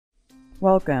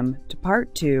Welcome to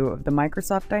Part 2 of the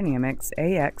Microsoft Dynamics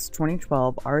AX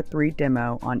 2012 R3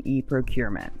 demo on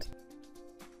e-procurement.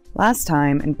 Last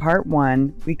time, in Part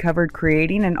 1, we covered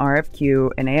creating an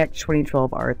RFQ in AX 2012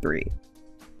 R3.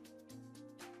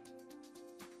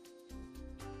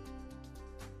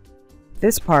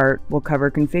 This part will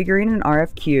cover configuring an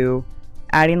RFQ,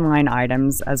 adding line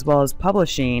items, as well as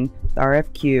publishing the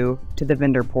RFQ to the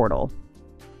vendor portal.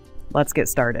 Let's get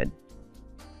started.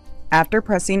 After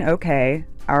pressing OK,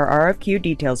 our RFQ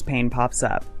details pane pops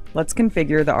up. Let's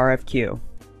configure the RFQ.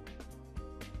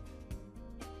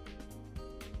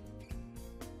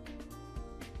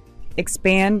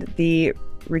 Expand the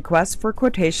Request for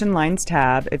Quotation Lines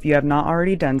tab if you have not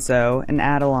already done so, and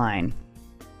add a line.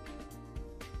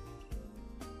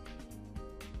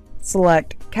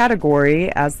 Select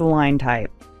Category as the line type.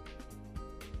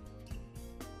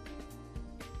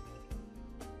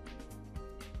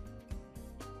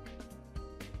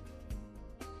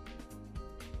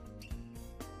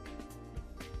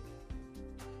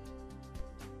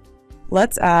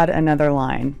 Let's add another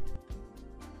line.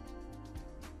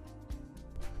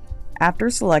 After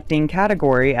selecting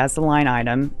Category as the line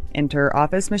item, enter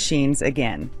Office Machines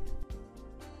again.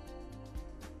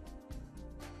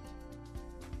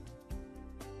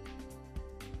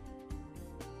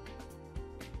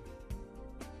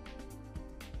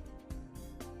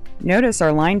 Notice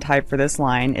our line type for this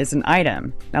line is an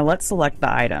item. Now let's select the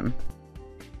item.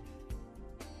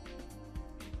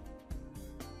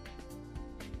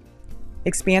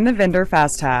 Expand the Vendor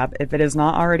Fast tab if it is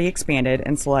not already expanded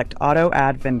and select Auto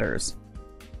Add Vendors.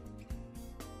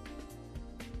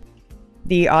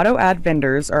 The Auto Add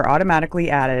Vendors are automatically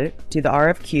added to the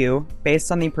RFQ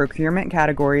based on the procurement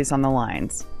categories on the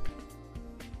lines.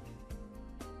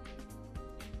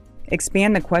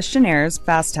 Expand the Questionnaires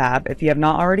Fast tab if you have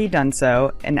not already done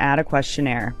so and add a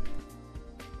questionnaire.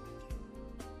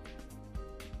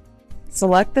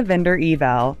 Select the Vendor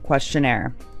Eval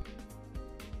questionnaire.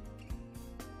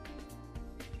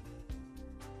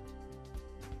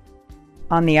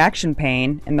 On the Action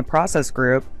pane, in the Process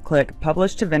group, click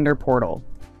Publish to Vendor Portal.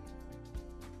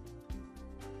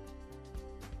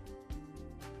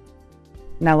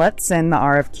 Now let's send the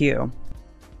RFQ.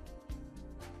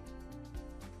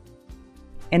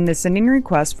 In the Sending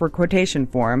Request for Quotation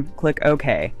form, click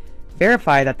OK.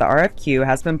 Verify that the RFQ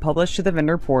has been published to the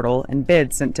vendor portal and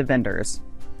bids sent to vendors.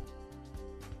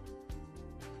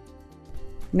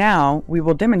 Now, we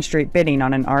will demonstrate bidding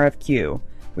on an RFQ.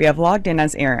 We have logged in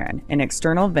as Aaron, an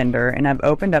external vendor, and have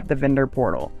opened up the vendor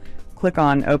portal. Click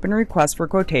on Open Request for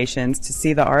Quotations to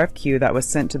see the RFQ that was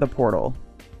sent to the portal.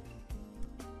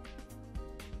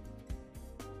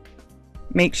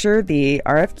 Make sure the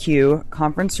RFQ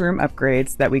conference room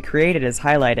upgrades that we created is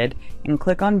highlighted and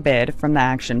click on Bid from the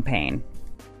Action pane.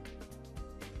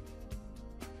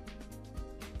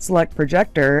 Select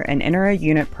Projector and enter a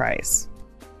unit price.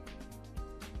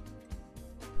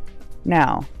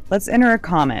 Now, let's enter a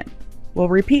comment. We'll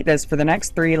repeat this for the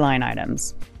next 3 line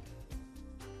items.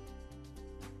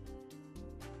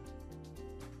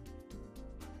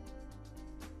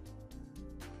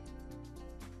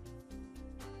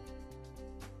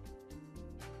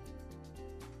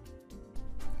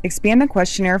 Expand the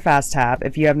Questionnaire Fast tab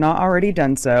if you have not already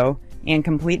done so, and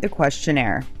complete the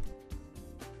questionnaire.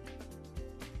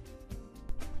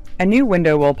 A new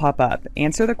window will pop up.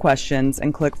 Answer the questions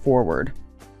and click Forward.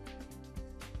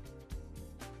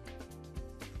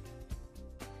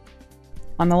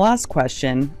 On the last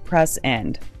question, press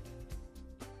End.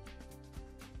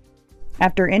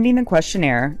 After ending the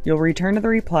questionnaire, you'll return to the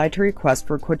Reply to Request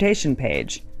for Quotation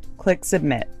page. Click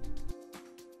Submit.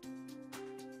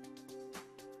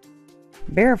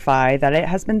 Verify that it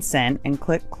has been sent and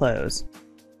click Close.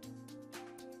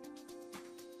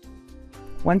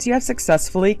 Once you have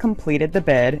successfully completed the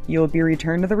bid, you will be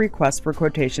returned to the Request for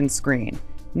Quotation screen.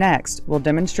 Next, we'll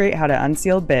demonstrate how to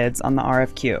unseal bids on the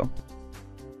RFQ.